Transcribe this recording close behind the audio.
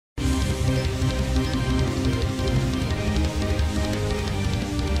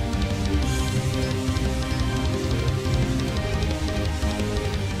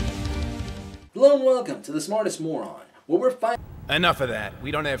Hello and welcome to the Smartest Moron, where we're finding... Enough of that.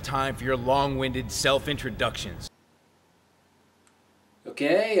 We don't have time for your long-winded self-introductions.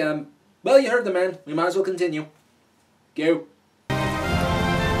 Okay, well, you heard the man. We might as well continue. Go.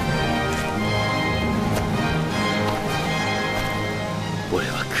 俺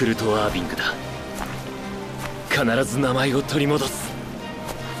はクルト・アービングだ。必ず名前を取り戻す。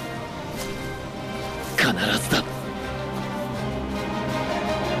必ずだ。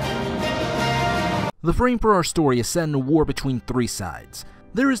 The frame for our story is set in a war between three sides.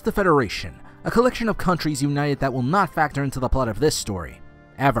 There is the Federation, a collection of countries united that will not factor into the plot of this story.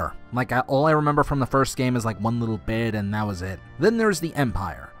 Ever. All I remember from the first game is like one little bit and that was it. Then there's the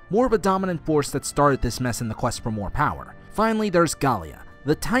Empire, more of a dominant force that started this mess in the quest for more power. Finally, there's Gallia,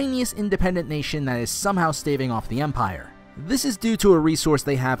 the tiniest independent nation that is somehow staving off the Empire. This is due to a resource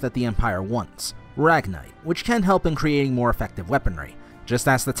they have that the Empire wants, Ragnite, which can help in creating more effective weaponry. Just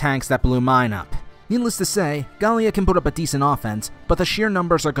ask the tanks that blew mine up. Needless to say, Gallia can put up a decent offense, but the sheer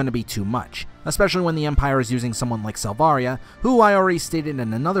numbers are going to be too much, especially when the Empire is using someone like Valkyria, who I already stated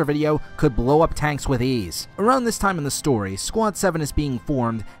in another video could blow up tanks with ease. Around this time in the story, Squad 7 is being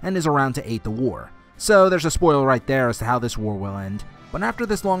formed and is around to aid the war. So there's a spoiler right there as to how this war will end. But after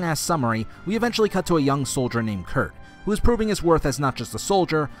this long-ass summary, we eventually cut to a young soldier named Kurt, who is proving his worth as not just a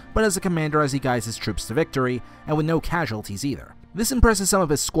soldier, but as a commander as he guides his troops to victory, and with no casualties either. This impresses some of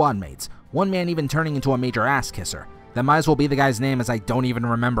his squad mates, one man even turning into a major ass-kisser. That might as well be the guy's name as I don't even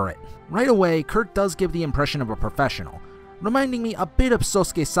remember it. Right away, Kurt does give the impression of a professional, reminding me a bit of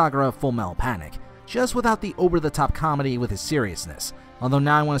Sosuke Sagara of Full Metal Panic, just without the over-the-top comedy with his seriousness, although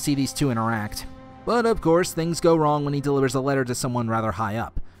now I want to see these two interact. But of course, things go wrong when he delivers a letter to someone rather high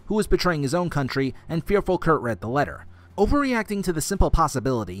up, who is betraying his own country, and fearful Kurt read the letter. Overreacting to the simple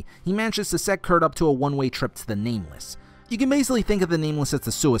possibility, he manages to set Kurt up to a one-way trip to the Nameless. You can basically think of the Nameless as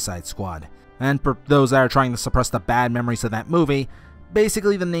the Suicide Squad. And for those that are trying to suppress the bad memories of that movie,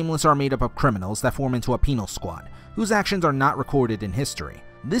 basically the Nameless are made up of criminals that form into a penal squad, whose actions are not recorded in history.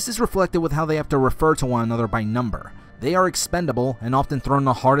 This is reflected with how they have to refer to one another by number. They are expendable and often thrown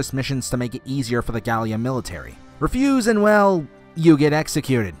the hardest missions to make it easier for the Gallia military. Refuse and well, you get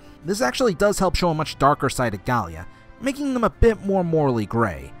executed. This actually does help show a much darker side of Gallia, making them a bit more morally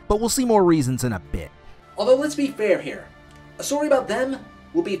gray, but we'll see more reasons in a bit. Although let's be fair here, a story about them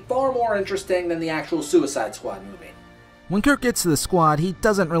will be far more interesting than the actual Suicide Squad movie. When Kurt gets to the squad, he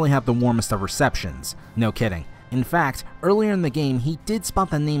doesn't really have the warmest of receptions. No kidding. In fact, earlier in the game, he did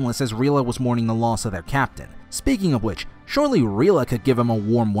spot the Nameless as Rila was mourning the loss of their captain. Speaking of which, surely Rila could give him a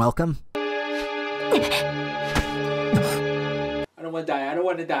warm welcome. I don't want to die, I don't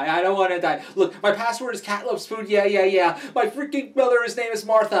want to die, I don't want to die. Look, my password is Cat Loves Food, yeah. My freaking mother, his name is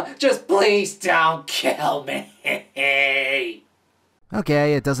Martha. Just please don't kill me.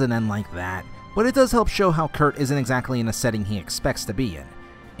 Okay, it doesn't end like that, but it does help show how Kurt isn't exactly in a setting he expects to be in.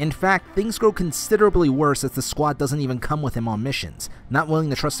 In fact, things grow considerably worse as the squad doesn't even come with him on missions, not willing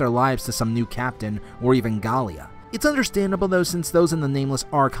to trust their lives to some new captain or even Gallia. It's understandable though, since those in the Nameless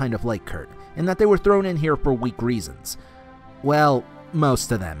are kind of like Kurt, in that they were thrown in here for weak reasons. Well,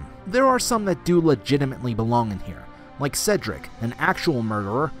 most of them. There are some that do legitimately belong in here, like Cedric, an actual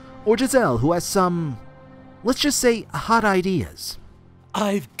murderer, or Giselle, who has some, let's just say, hot ideas.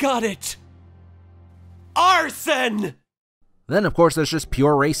 I've got it! Arson! Then of course there's just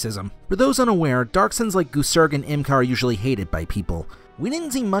pure racism. For those unaware, Darksons like Gusurg and Imka are usually hated by people. We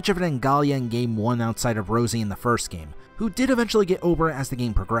didn't see much of it in Gallia in Game 1 outside of Rosie in the first game, who did eventually get over it as the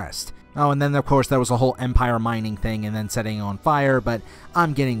game progressed. Oh, and then of course there was a whole Empire mining thing and then setting it on fire, but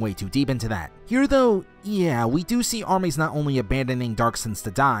I'm getting way too deep into that. Here though, yeah, we do see armies not only abandoning Darksons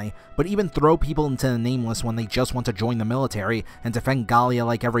to die, but even throw people into the Nameless when they just want to join the military and defend Gallia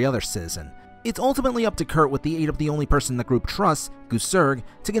like every other citizen. It's ultimately up to Kurt, with the aid of the only person the group trusts, Gusurg,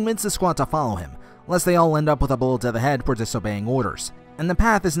 to convince the squad to follow him, lest they all end up with a bullet to the head for disobeying orders. And the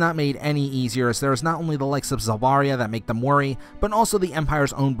path is not made any easier, as there is not only the likes of Valkyria that make them worry, but also the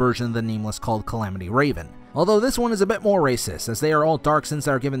Empire's own version of the Nameless called Calamity Raven. Although this one is a bit more racist, as they are all Darksons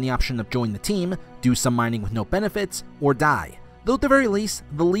that are given the option of join the team, do some mining with no benefits, or die. Though at the very least,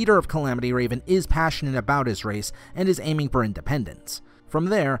 the leader of Calamity Raven is passionate about his race and is aiming for independence. From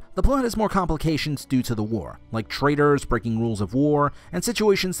there, the plot has more complications due to the war, like traitors, breaking rules of war, and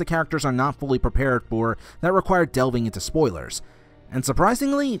situations the characters are not fully prepared for that require delving into spoilers. And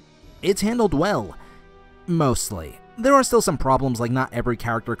surprisingly, it's handled well. Mostly. There are still some problems, like not every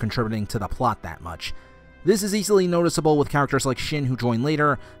character contributing to the plot that much. This is easily noticeable with characters like Shin who join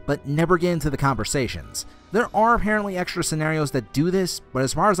later, but never get into the conversations. There are apparently extra scenarios that do this, but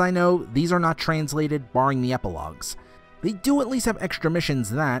as far as I know, these are not translated, barring the epilogues. They do at least have extra missions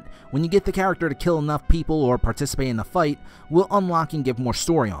that, when you get the character to kill enough people or participate in the fight, will unlock and give more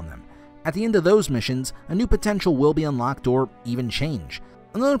story on them. At the end of those missions, a new potential will be unlocked or even change.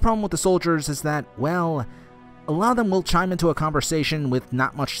 Another problem with the soldiers is that, well, a lot of them will chime into a conversation with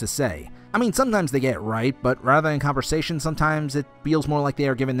not much to say. I mean, sometimes they get it right, but rather than conversation, sometimes it feels more like they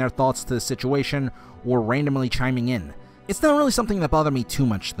are giving their thoughts to the situation or randomly chiming in. It's not really something that bothered me too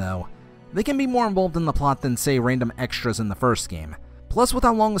much, though. They can be more involved in the plot than, say, random extras in the first game. Plus, with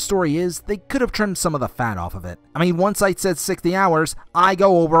how long the story is, they could have trimmed some of the fat off of it. I mean, one site said 60 hours, I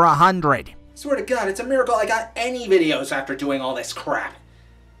go over 100. Swear to God, it's a miracle I got any videos after doing all this crap.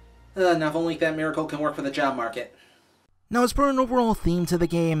 Now if only that miracle can work for the job market. Now, as for an overall theme to the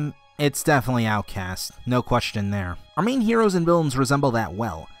game, it's definitely Outcast, no question there. Our main heroes and villains resemble that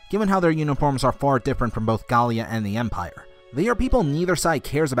well, given how their uniforms are far different from both Gallia and the Empire. They are people neither side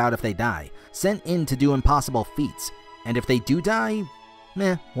cares about if they die, sent in to do impossible feats, and if they do die,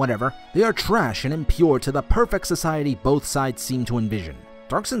 whatever. They are trash and impure to the perfect society both sides seem to envision.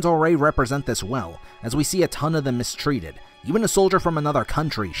 Darksons already represent this well, as we see a ton of them mistreated. Even a soldier from another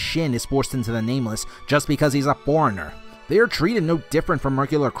country, Shin, is forced into the Nameless just because he's a foreigner. They are treated no different from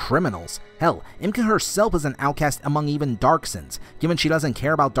regular criminals. Hell, Imka herself is an outcast among even Darksons, given she doesn't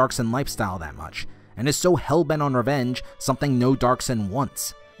care about Darkson lifestyle that much, and is so hellbent on revenge, something no Darkson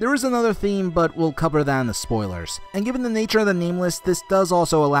wants. There is another theme, but we'll cover that in the spoilers. And given the nature of the Nameless, this does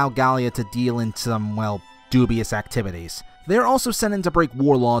also allow Gallia to deal in some, well, dubious activities. They are also sent in to break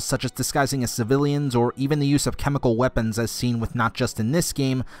war laws such as disguising as civilians or even the use of chemical weapons as seen with not just in this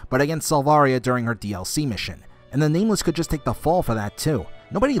game, but against Salvaria during her DLC mission. And the Nameless could just take the fall for that too.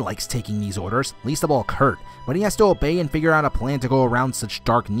 Nobody likes taking these orders, least of all Kurt, but he has to obey and figure out a plan to go around such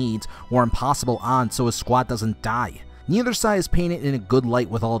dark needs or impossible odds so his squad doesn't die. Neither side is painted in a good light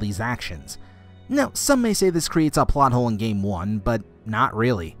with all these actions. Now, some may say this creates a plot hole in Game 1, but not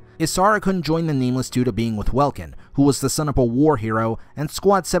really. Isara couldn't join the Nameless due to being with Welkin, who was the son of a war hero, and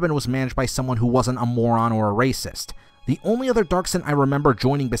Squad 7 was managed by someone who wasn't a moron or a racist. The only other Darkson I remember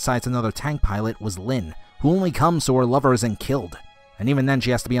joining besides another tank pilot was Lynn, who only comes so her lover isn't killed. And even then she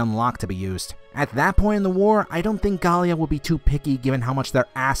has to be unlocked to be used. At that point in the war, I don't think Gallia would be too picky given how much their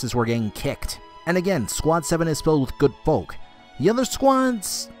asses were getting kicked. And again, Squad 7 is filled with good folk. The other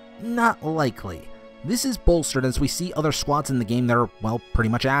squads? Not likely. This is bolstered as we see other squads in the game that are, well, pretty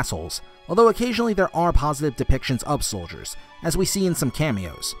much assholes. Although occasionally there are positive depictions of soldiers, as we see in some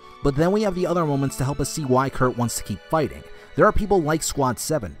cameos. But then we have the other moments to help us see why Kurt wants to keep fighting. There are people like Squad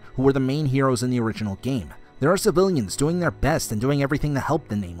 7, who were the main heroes in the original game. There are civilians doing their best and doing everything to help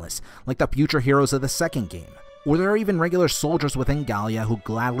the Nameless, like the future heroes of the second game. Or there are even regular soldiers within Gallia who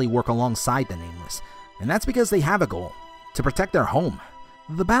gladly work alongside the Nameless. And that's because they have a goal: to protect their home.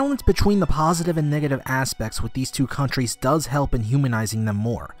 The balance between the positive and negative aspects with these two countries does help in humanizing them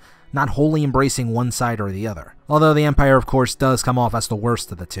more, not wholly embracing one side or the other. Although the Empire of course does come off as the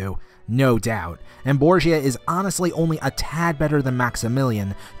worst of the two, no doubt, and Borgia is honestly only a tad better than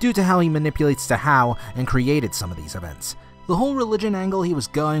Maximilian due to how he manipulates Tahao and created some of these events. The whole religion angle he was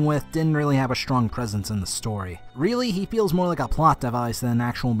going with didn't really have a strong presence in the story. Really, he feels more like a plot device than an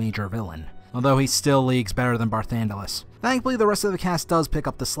actual major villain, although he still leagues better than Barthandelus. Thankfully, the rest of the cast does pick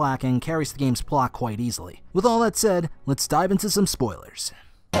up the slack and carries the game's plot quite easily. With all that said, let's dive into some spoilers.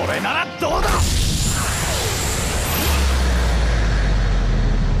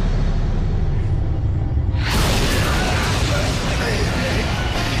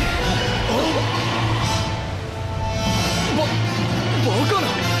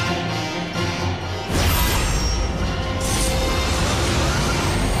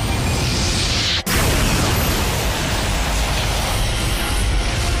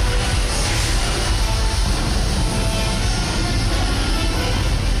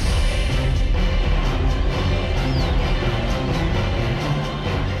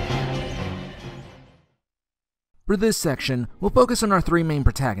 For this section, we'll focus on our three main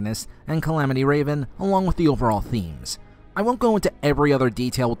protagonists and Calamity Raven, along with the overall themes. I won't go into every other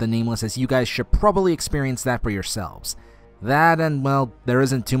detail with the Nameless as you guys should probably experience that for yourselves. That and, well, there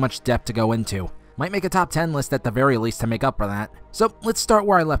isn't too much depth to go into. Might make a top 10 list at the very least to make up for that. So let's start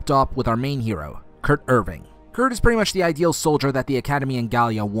where I left off with our main hero, Kurt Irving. Kurt is pretty much the ideal soldier that the Academy and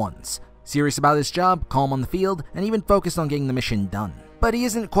Gallia wants. Serious about his job, calm on the field, and even focused on getting the mission done. But he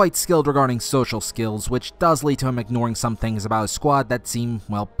isn't quite skilled regarding social skills, which does lead to him ignoring some things about his squad that seem,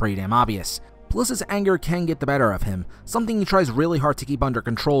 well, pretty damn obvious. Plus his anger can get the better of him, something he tries really hard to keep under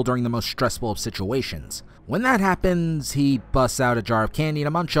control during the most stressful of situations. When that happens, he busts out a jar of candy to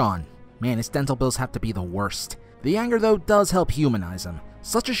munch on. Man, his dental bills have to be the worst. The anger though does help humanize him,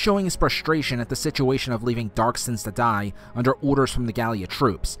 such as showing his frustration at the situation of leaving Dark Sins to die under orders from the Gallia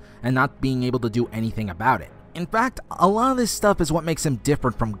troops, and not being able to do anything about it. In fact, a lot of this stuff is what makes him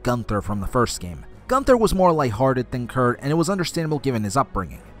different from Gunther from the first game. Gunther was more lighthearted than Kurt, and it was understandable given his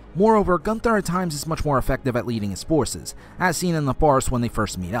upbringing. Moreover, Gunther at times is much more effective at leading his forces, as seen in the forest when they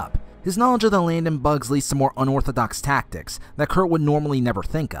first meet up. His knowledge of the land and bugs leads to more unorthodox tactics that Kurt would normally never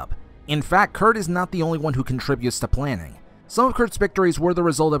think of. In fact, Kurt is not the only one who contributes to planning. Some of Kurt's victories were the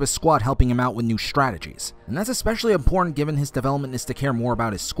result of his squad helping him out with new strategies, and that's especially important given his development is to care more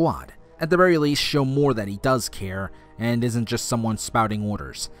about his squad. At the very least, show more that he does care, and isn't just someone spouting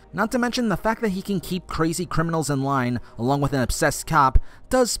orders. Not to mention the fact that he can keep crazy criminals in line, along with an obsessed cop,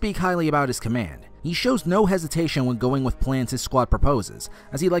 does speak highly about his command. He shows no hesitation when going with plans his squad proposes,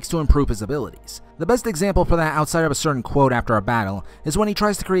 as he likes to improve his abilities. The best example for that outside of a certain quote after a battle is when he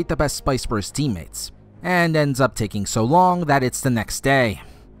tries to create the best spice for his teammates, and ends up taking so long that it's the next day.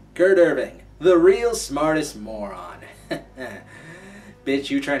 Kurt Irving, the real smartest moron.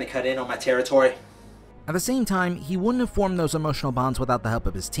 Bitch, you trying to cut in on my territory? At the same time, he wouldn't have formed those emotional bonds without the help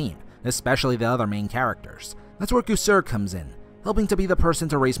of his team, especially the other main characters. That's where Gusur comes in, helping to be the person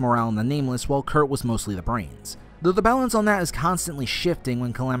to raise morale in the Nameless while Kurt was mostly the brains. Though the balance on that is constantly shifting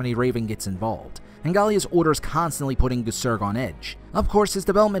when Calamity Raven gets involved, and Gallia's orders constantly putting Gusur on edge. Of course, his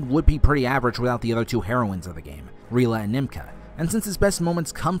development would be pretty average without the other two heroines of the game, Rila and Nimka, and since his best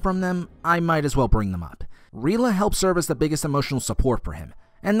moments come from them, I might as well bring them up. Rila helps serve as the biggest emotional support for him,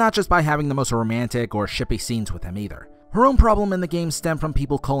 and not just by having the most romantic or shippy scenes with him either. Her own problem in the game stemmed from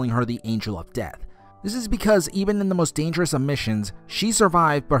people calling her the Angel of Death. This is because even in the most dangerous of missions, she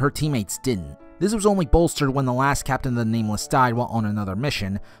survived but her teammates didn't. This was only bolstered when the last captain of the Nameless died while on another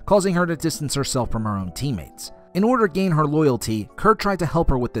mission, causing her to distance herself from her own teammates. In order to gain her loyalty, Kurt tried to help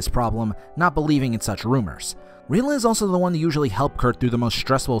her with this problem, not believing in such rumors. Rila is also the one to usually help Kurt through the most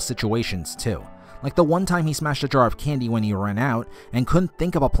stressful situations too. Like the one time he smashed a jar of candy when he ran out, and couldn't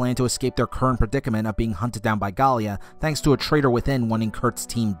think of a plan to escape their current predicament of being hunted down by Gallia thanks to a traitor within wanting Kurt's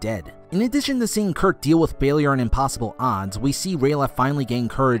team dead. In addition to seeing Kurt deal with failure and impossible odds, we see Rayla finally gain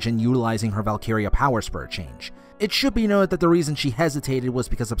courage in utilizing her Valkyria powers for a change. It should be noted that the reason she hesitated was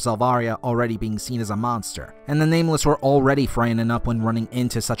because of Salvaria already being seen as a monster, and the Nameless were already frightening up when running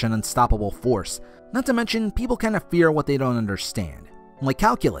into such an unstoppable force. Not to mention, people kind of fear what they don't understand, like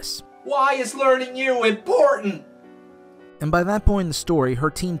calculus. Why is learning you important? And by that point in the story,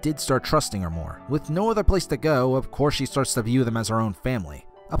 her team did start trusting her more. With no other place to go, of course she starts to view them as her own family,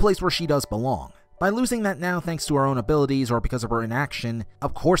 a place where she does belong. By losing that now thanks to her own abilities or because of her inaction,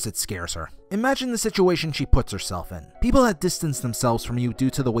 of course it scares her. Imagine the situation she puts herself in. People have distanced themselves from you due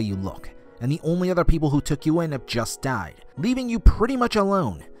to the way you look, and the only other people who took you in have just died, leaving you pretty much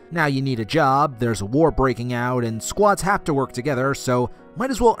alone. Now you need a job, there's a war breaking out, and squads have to work together, so might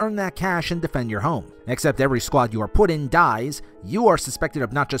as well earn that cash and defend your home. Except every squad you are put in dies, you are suspected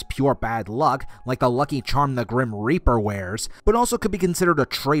of not just pure bad luck, like the lucky charm the Grim Reaper wears, but also could be considered a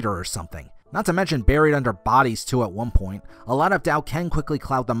traitor or something. Not to mention buried under bodies too at one point. A lot of doubt can quickly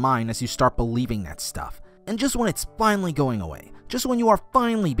cloud the mind as you start believing that stuff. And just when it's finally going away, just when you are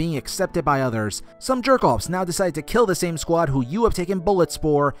finally being accepted by others, some jerk-offs now decide to kill the same squad who you have taken bullets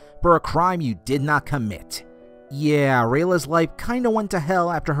for a crime you did not commit. Yeah, Rayla's life kinda went to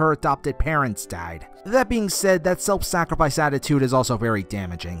hell after her adopted parents died. That being said, that self-sacrifice attitude is also very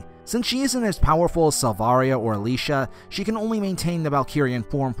damaging. Since she isn't as powerful as Salvaria or Alicia, she can only maintain the Valkyrian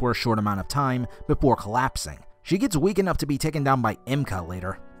form for a short amount of time before collapsing. She gets weak enough to be taken down by Imka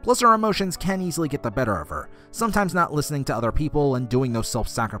later. Plus her emotions can easily get the better of her, sometimes not listening to other people and doing those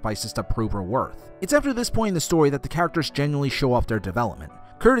self-sacrifices to prove her worth. It's after this point in the story that the characters genuinely show off their development.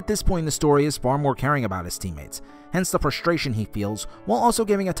 Kurt at this point in the story is far more caring about his teammates, hence the frustration he feels, while also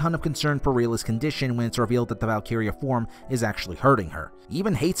giving a ton of concern for Rayla's condition when it's revealed that the Valkyria form is actually hurting her. He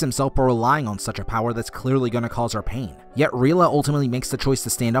even hates himself for relying on such a power that's clearly going to cause her pain. Yet Rayla ultimately makes the choice to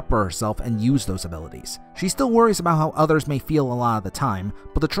stand up for herself and use those abilities. She still worries about how others may feel a lot of the time,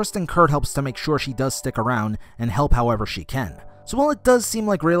 but the trust in Kurt helps to make sure she does stick around and help however she can. So while it does seem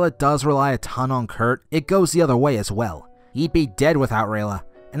like Rayla does rely a ton on Kurt, it goes the other way as well. He'd be dead without Rayla.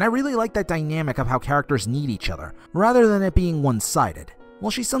 And I really like that dynamic of how characters need each other, rather than it being one-sided.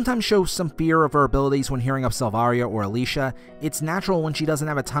 While she sometimes shows some fear of her abilities when hearing of Salvaria or Alicia, it's natural when she doesn't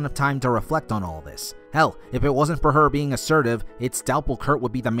have a ton of time to reflect on all this. Hell, if it wasn't for her being assertive, it's doubtful Kurt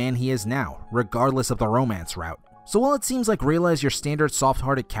would be the man he is now, regardless of the romance route. So while it seems like Rayla is your standard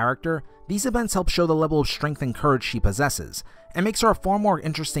soft-hearted character, these events help show the level of strength and courage she possesses, and makes her a far more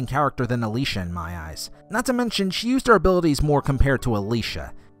interesting character than Alicia in my eyes. Not to mention, she used her abilities more compared to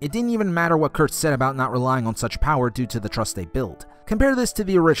Alicia. It didn't even matter what Kurt said about not relying on such power due to the trust they build. Compare this to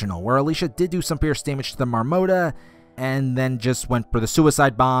the original, where Alicia did do some fierce damage to the Marmota, and then just went for the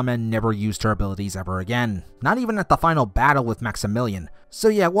suicide bomb and never used her abilities ever again. Not even at the final battle with Maximilian. So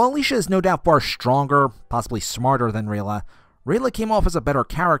yeah, while Alicia is no doubt far stronger, possibly smarter than Rayla, Rayla came off as a better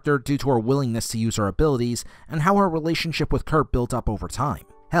character due to her willingness to use her abilities and how her relationship with Kurt built up over time.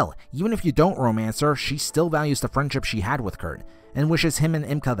 Hell, even if you don't romance her, she still values the friendship she had with Kurt, and wishes him and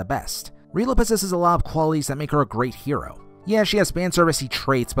Imka the best. Rayla possesses a lot of qualities that make her a great hero. Yeah, she has fanservice-y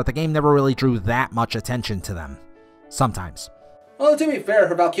traits, but the game never really drew that much attention to them. Sometimes. Well, to be fair,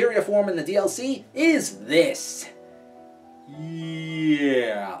 her Valkyria form in the DLC is this.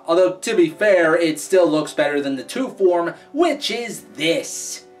 Yeah. Although, to be fair, it still looks better than the 2 form, which is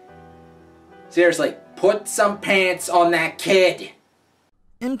this. Seriously, put some pants on that kid.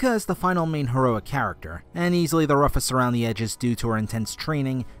 Imka is the final main heroic character, and easily the roughest around the edges due to her intense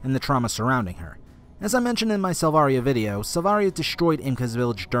training and the trauma surrounding her. As I mentioned in my Salvaria video, Salvaria destroyed Imka's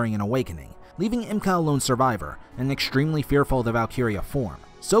village during an awakening, leaving Imka a lone survivor, and extremely fearful of the Valkyria form.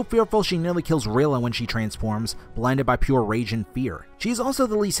 So fearful she nearly kills Rayla when she transforms, blinded by pure rage and fear. She is also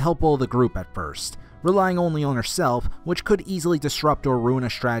the least helpful of the group at first, relying only on herself, which could easily disrupt or ruin a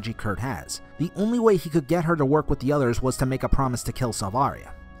strategy Kurt has. The only way he could get her to work with the others was to make a promise to kill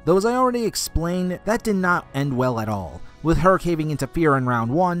Salvaria. Though as I already explained, that did not end well at all, with her caving into fear in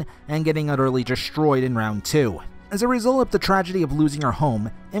round 1 and getting utterly destroyed in round 2. As a result of the tragedy of losing her home,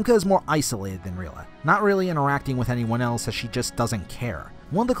 Imka is more isolated than Rayla, not really interacting with anyone else as she just doesn't care.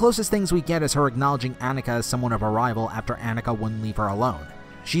 One of the closest things we get is her acknowledging Annika as someone of a rival after Annika wouldn't leave her alone.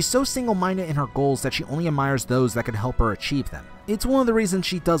 She's so single-minded in her goals that she only admires those that could help her achieve them. It's one of the reasons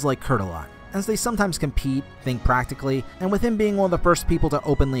she does like Kurt a lot, as they sometimes compete, think practically, and with him being one of the first people to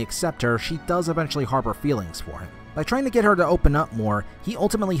openly accept her, she does eventually harbor feelings for him. By trying to get her to open up more, he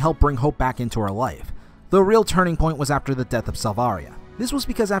ultimately helped bring hope back into her life. The real turning point was after the death of Salvaria. This was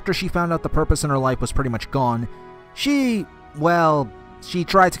because after she found out the purpose in her life was pretty much gone, she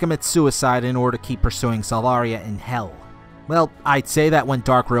tried to commit suicide in order to keep pursuing Salvaria in hell. Well, I'd say that went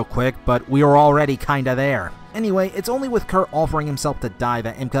dark real quick, but we were already kinda there. Anyway, it's only with Kurt offering himself to die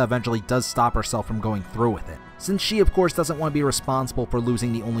that Imka eventually does stop herself from going through with it, since she of course doesn't want to be responsible for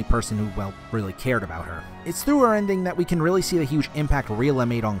losing the only person who, well, really cared about her. It's through her ending that we can really see the huge impact Rayla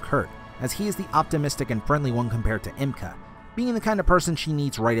made on Kurt, as he is the optimistic and friendly one compared to Imka, being the kind of person she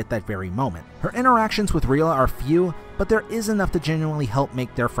needs right at that very moment. Her interactions with Rayla are few, but there is enough to genuinely help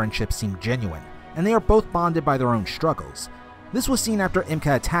make their friendship seem genuine, and they are both bonded by their own struggles. This was seen after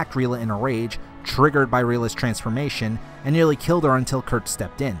Imka attacked Rayla in a rage, triggered by Rayla's transformation, and nearly killed her until Kurt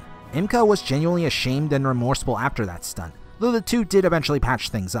stepped in. Imka was genuinely ashamed and remorseful after that stunt, though the two did eventually patch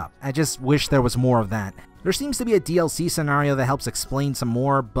things up. I just wish there was more of that. There seems to be a DLC scenario that helps explain some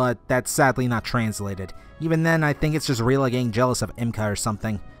more, but that's sadly not translated. Even then, I think it's just Rayla getting jealous of Imka or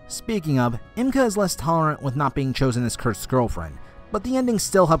something. Speaking of, Imka is less tolerant with not being chosen as Kurt's girlfriend, but the ending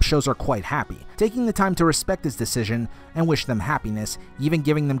still helps shows her quite happy, taking the time to respect his decision and wish them happiness, even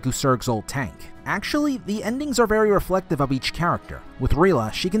giving them Gusurg's old tank. Actually, the endings are very reflective of each character. With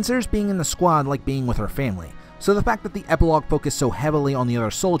Rayla, she considers being in the squad like being with her family, so the fact that the epilogue focused so heavily on the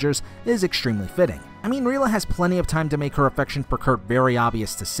other soldiers is extremely fitting. I mean, Rayla has plenty of time to make her affection for Kurt very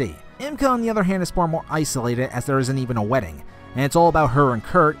obvious to see. Imka, on the other hand, is far more isolated as there isn't even a wedding, and it's all about her and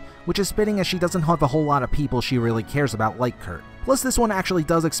Kurt, which is fitting as she doesn't have a whole lot of people she really cares about like Kurt. Plus, this one actually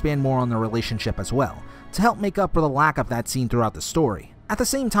does expand more on their relationship as well, to help make up for the lack of that seen throughout the story. At the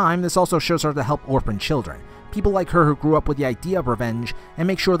same time, this also shows her to help orphan children, people like her who grew up with the idea of revenge, and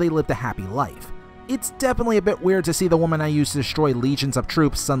make sure they lived a happy life. It's definitely a bit weird to see the woman I used to destroy legions of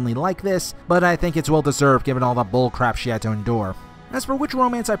troops suddenly like this, but I think it's well deserved given all the bullcrap she had to endure. As for which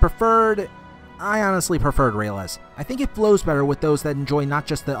romance I preferred, I honestly preferred Rayla's. I think it flows better with those that enjoy not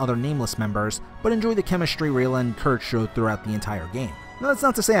just the other Nameless members, but enjoy the chemistry Rayla and Kurt showed throughout the entire game. Now that's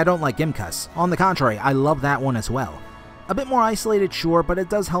not to say I don't like Imka's. On the contrary, I love that one as well. A bit more isolated, sure, but it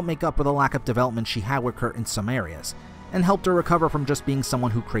does help make up for the lack of development she had with Kurt in some areas, and helped her recover from just being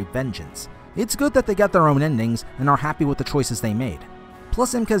someone who craved vengeance. It's good that they got their own endings and are happy with the choices they made.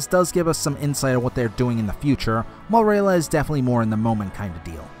 Plus, Imka's does give us some insight on what they're doing in the future, while Rayla is definitely more in the moment kind of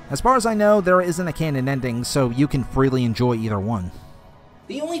deal. As far as I know, there isn't a canon ending, so you can freely enjoy either one.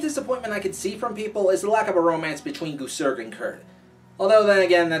 The only disappointment I could see from people is the lack of a romance between Gusurg and Kurt. Although then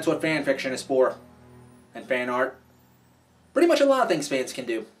again, that's what fanfiction is for. And fan art. Pretty much a lot of things fans can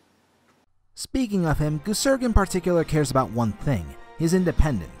do. Speaking of him, Gusurg in particular cares about one thing: his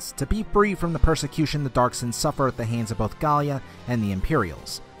independence, to be free from the persecution the Darksons suffer at the hands of both Gallia and the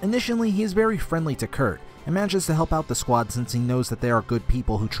Imperials. Initially, he is very friendly to Kurt, and manages to help out the squad since he knows that they are good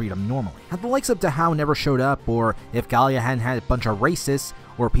people who treat him normally. Had the likes of Dahao never showed up, or if Gallia hadn't had a bunch of racists,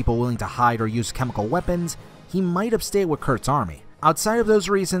 or people willing to hide or use chemical weapons, he might have stayed with Kurt's army. Outside of those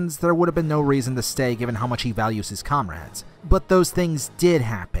reasons, there would have been no reason to stay given how much he values his comrades. But those things did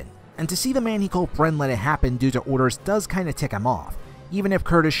happen, and to see the man he called friend let it happen due to orders does kinda tick him off, even if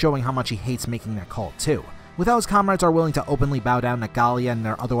Kurt is showing how much he hates making that call too. With how his comrades are willing to openly bow down to Gallia and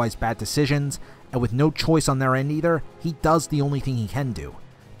their otherwise bad decisions, and with no choice on their end either, he does the only thing he can do: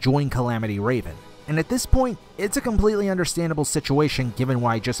 join Calamity Raven. And at this point, it's a completely understandable situation given what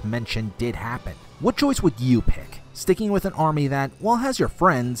I just mentioned did happen. What choice would you pick? Sticking with an army that, while has your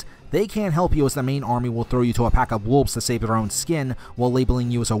friends, they can't help you as the main army will throw you to a pack of wolves to save their own skin while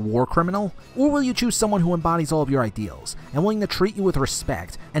labeling you as a war criminal? Or will you choose someone who embodies all of your ideals, and willing to treat you with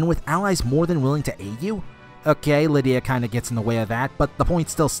respect, and with allies more than willing to aid you? Okay, Lydia kinda gets in the way of that, but the point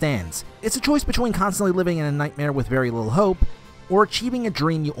still stands. It's a choice between constantly living in a nightmare with very little hope, or achieving a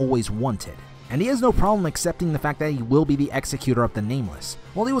dream you always wanted. And he has no problem accepting the fact that he will be the executor of the Nameless.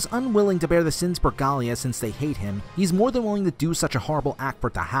 While he was unwilling to bear the sins for Gallia since they hate him, he's more than willing to do such a horrible act for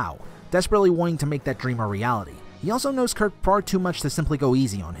Dahao, desperately wanting to make that dream a reality. He also knows Kurt far too much to simply go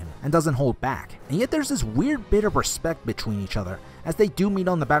easy on him, and doesn't hold back. And yet there's this weird bit of respect between each other, as they do meet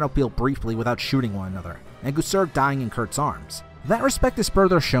on the battlefield briefly without shooting one another, and Guserg dying in Kurt's arms. That respect is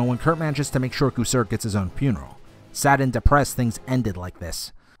further shown when Kurt manages to make sure Guserg gets his own funeral. Sad and depressed things ended like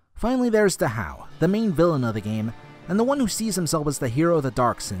this. Finally there's Dahao, the main villain of the game, and the one who sees himself as the hero of the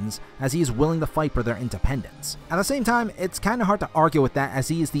Darksons, as he is willing to fight for their independence. At the same time, it's kinda hard to argue with that as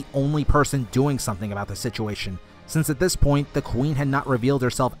he is the only person doing something about the situation, since at this point, the Queen had not revealed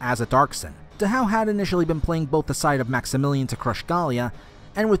herself as a Darkson. Dahao had initially been playing both the side of Maximilian to crush Gallia,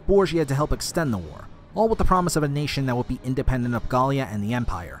 and with Borgia to help extend the war, all with the promise of a nation that would be independent of Gallia and the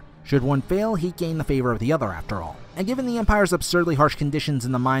Empire. Should one fail, he'd gain the favor of the other after all. And given the Empire's absurdly harsh conditions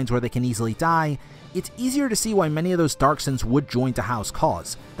in the mines where they can easily die, it's easier to see why many of those Darksons would join Dahao's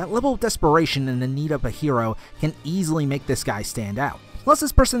cause. That level of desperation and the need of a hero can easily make this guy stand out. Plus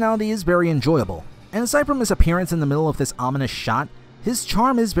his personality is very enjoyable, and aside from his appearance in the middle of this ominous shot, his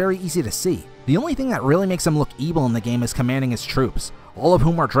charm is very easy to see. The only thing that really makes him look evil in the game is commanding his troops, all of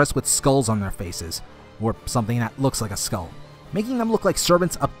whom are dressed with skulls on their faces, or something that looks like a skull, making them look like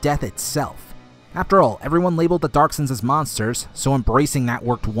servants of death itself. After all, everyone labeled the Darksons as monsters, so embracing that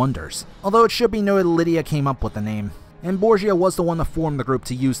worked wonders. Although it should be noted Lydia came up with the name, and Borgia was the one to form the group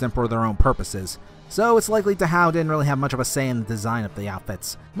to use them for their own purposes, so it's likely Dahao didn't really have much of a say in the design of the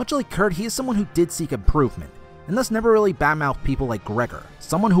outfits. Much like Kurt, he is someone who did seek improvement, and thus never really badmouthed people like Gregor,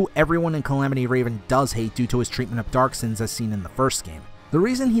 someone who everyone in Calamity Raven does hate due to his treatment of Darksons as seen in the first game. The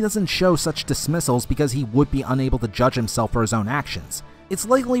reason he doesn't show such dismissal is because he would be unable to judge himself for his own actions. It's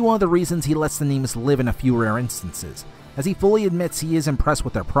likely one of the reasons he lets the Nameless live in a few rare instances, as he fully admits he is impressed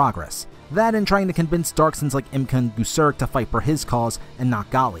with their progress. That and trying to convince Darksons like Imka and Guserg to fight for his cause and not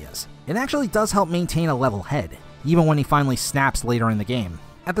Gallia's. It actually does help maintain a level head, even when he finally snaps later in the game.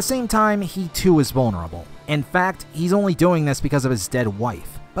 At the same time, he too is vulnerable. In fact, he's only doing this because of his dead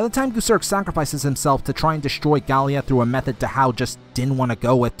wife. By the time Guserg sacrifices himself to try and destroy Gallia through a method Dahao just didn't want to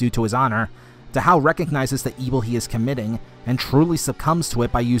go with due to his honor, Dahao recognizes the evil he is committing and truly succumbs to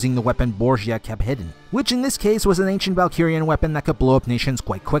it by using the weapon Borgia kept hidden, which in this case was an ancient Valkyrian weapon that could blow up nations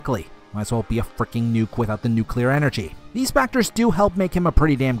quite quickly. Might as well be a freaking nuke without the nuclear energy. These factors do help make him a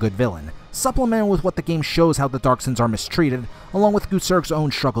pretty damn good villain, supplemented with what the game shows how the Darksons are mistreated, along with Guserg's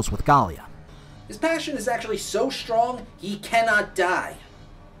own struggles with Gallia. His passion is actually so strong, he cannot die.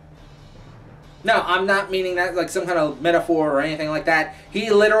 No, I'm not meaning that like some kind of metaphor or anything like that.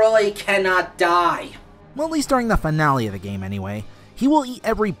 He literally cannot die. Well, at least during the finale of the game anyway. He will eat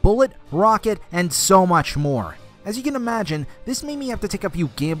every bullet, rocket, and so much more. As you can imagine, this made me have to take a few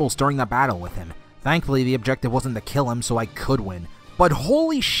gambles during the battle with him. Thankfully, the objective wasn't to kill him so I could win. But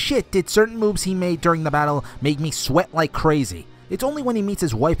holy shit did certain moves he made during the battle make me sweat like crazy. It's only when he meets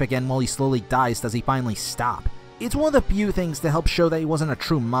his wife again while he slowly dies does he finally stop. It's one of the few things to help show that he wasn't a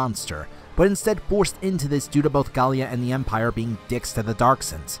true monster, but instead forced into this due to both Gallia and the Empire being dicks to the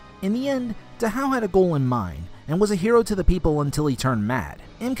Darksons. In the end, Dahao had a goal in mind, and was a hero to the people until he turned mad.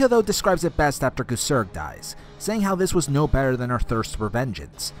 Imka though describes it best after Guserg dies, saying how this was no better than her thirst for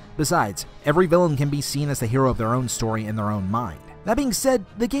vengeance. Besides, every villain can be seen as the hero of their own story in their own mind. That being said,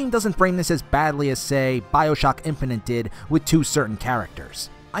 the game doesn't frame this as badly as, say, Bioshock Infinite did with two certain characters.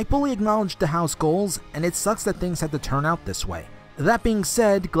 I fully acknowledge Dahao's goals, and it sucks that things had to turn out this way. That being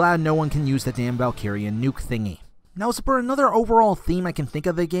said, glad no one can use the damn Valkyria nuke thingy. Now, as for another overall theme I can think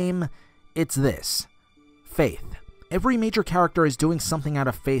of the game, it's this. Faith. Every major character is doing something out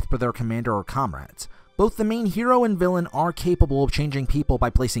of faith for their commander or comrades, Both the main hero and villain are capable of changing people by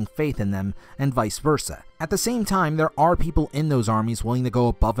placing faith in them, and vice versa. At the same time, there are people in those armies willing to go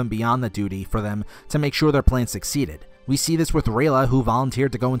above and beyond the duty for them to make sure their plan succeeded. We see this with Rayla, who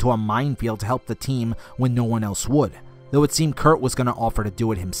volunteered to go into a minefield to help the team when no one else would, though it seemed Kurt was going to offer to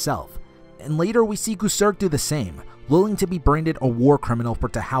do it himself. And later we see Gusurk do the same, willing to be branded a war criminal for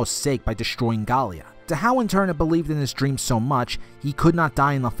Tahao's sake by destroying Gallia. Tahao in turn had believed in his dream so much, he could not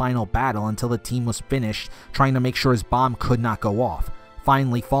die in the final battle until the team was finished trying to make sure his bomb could not go off,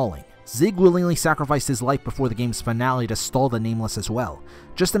 finally falling. Zig willingly sacrificed his life before the game's finale to stall the Nameless as well,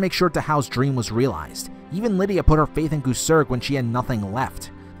 just to make sure Tahao's dream was realized. Even Lydia put her faith in Gusurk when she had nothing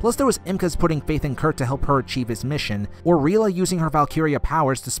left. Plus there was Imka's putting faith in Kurt to help her achieve his mission, or Rila using her Valkyria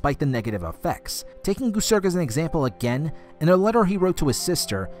powers despite the negative effects. Taking Gusurk as an example again, in a letter he wrote to his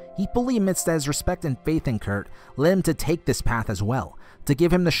sister, he fully admits that his respect and faith in Kurt led him to take this path as well, to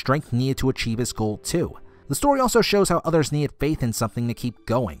give him the strength needed to achieve his goal too. The story also shows how others needed faith in something to keep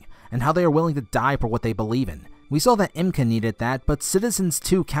going, and how they are willing to die for what they believe in. We saw that Imka needed that, but citizens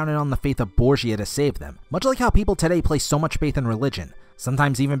too counted on the faith of Borgia to save them, much like how people today place so much faith in religion,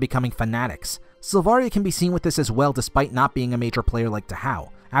 sometimes even becoming fanatics. Sylvaria can be seen with this as well despite not being a major player like Tahao,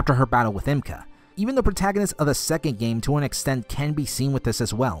 after her battle with Imka. Even the protagonist of the second game to an extent can be seen with this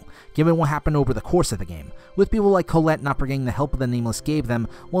as well, given what happened over the course of the game, with people like Colette not forgetting the help the Nameless gave them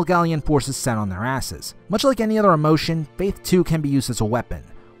while Gallian forces sat on their asses. Much like any other emotion, faith too can be used as a weapon,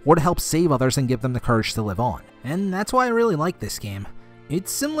 or to help save others and give them the courage to live on. And that's why I really like this game.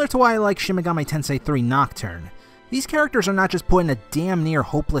 It's similar to why I like Shin Megami Tensei 3 Nocturne. These characters are not just put in a damn near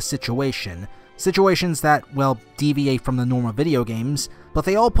hopeless situations that, well, deviate from the normal video games, but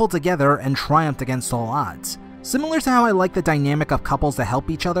they all pull together and triumphed against all odds. Similar to how I like the dynamic of couples that help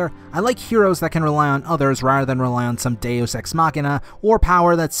each other, I like heroes that can rely on others rather than rely on some deus ex machina or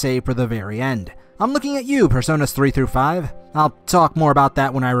power that's saved for the very end. I'm looking at you, Personas 3 through 5. I'll talk more about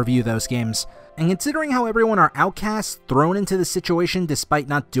that when I review those games. And considering how everyone are outcasts, thrown into the situation despite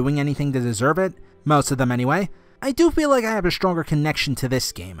not doing anything to deserve it, most of them anyway, I do feel like I have a stronger connection to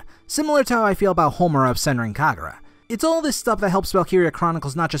this game, similar to how I feel about Homura of Senran Kagura. It's all this stuff that helps Valkyria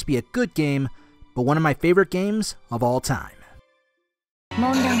Chronicles not just be a good game, but one of my favorite games of all time.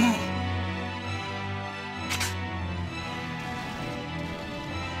 問題ない。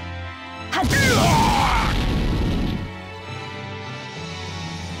はっ。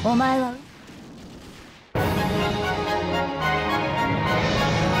お前は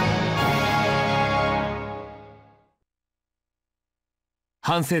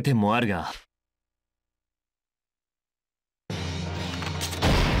反省点もあるが。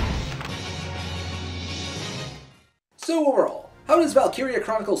So overall, how does Valkyria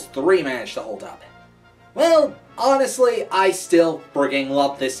Chronicles 3 manage to hold up? Well, honestly, I still frigging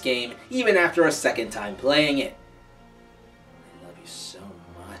love this game, even after a second time playing it. I love you so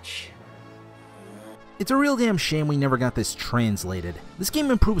much. It's a real damn shame we never got this translated. This game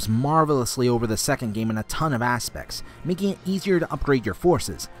improves marvelously over the second game in a ton of aspects, making it easier to upgrade your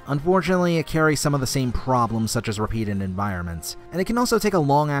forces. Unfortunately, it carries some of the same problems such as repeated environments, and it can also take a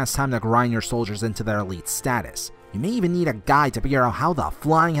long ass time to grind your soldiers into their elite status. You may even need a guide to figure out how the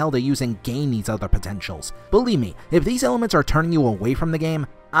flying hell to use and gain these other potentials. Believe me, if these elements are turning you away from the game,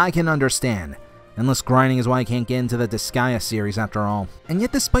 I can understand. Endless grinding is why I can't get into the Disgaea series after all. And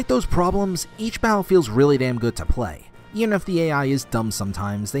yet despite those problems, each battle feels really damn good to play. Even if the AI is dumb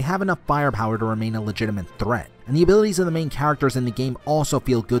sometimes, they have enough firepower to remain a legitimate threat. And the abilities of the main characters in the game also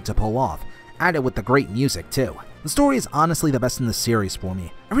feel good to pull off, added with the great music too. The story is honestly the best in the series for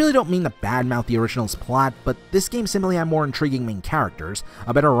me. I really don't mean to badmouth the original's plot, but this game simply had more intriguing main characters,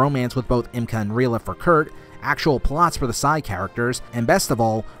 a better romance with both Imka and Rila for Kurt, actual plots for the side characters, and best of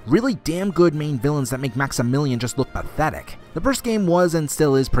all, really damn good main villains that make Maximilian just look pathetic. The first game was and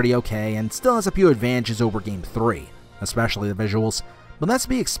still is pretty okay, and still has a few advantages over Game 3, especially the visuals, but that's to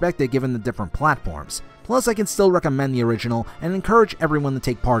be expected given the different platforms. Plus, I can still recommend the original and encourage everyone to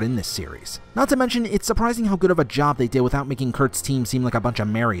take part in this series. Not to mention, it's surprising how good of a job they did without making Kurt's team seem like a bunch of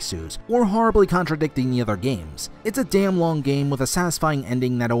Mary Sues, or horribly contradicting the other games. It's a damn long game with a satisfying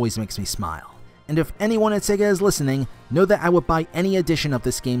ending that always makes me smile. And if anyone at Sega is listening, know that I would buy any edition of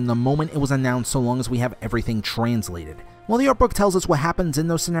this game the moment it was announced so long as we have everything translated. While the art book tells us what happens in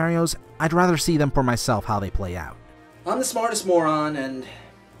those scenarios, I'd rather see them for myself how they play out. I'm the smartest moron, and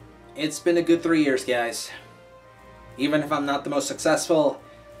it's been a good 3 years, guys. Even if I'm not the most successful,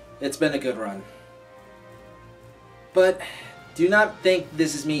 it's been a good run. But do not think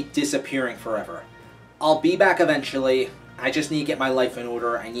this is me disappearing forever. I'll be back eventually. I just need to get my life in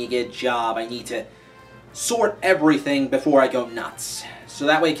order, I need to get a job, I need to sort everything before I go nuts, so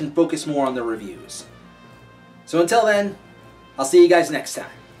that way I can focus more on the reviews. So until then, I'll see you guys next time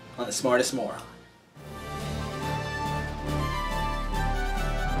on The Smartest Moron.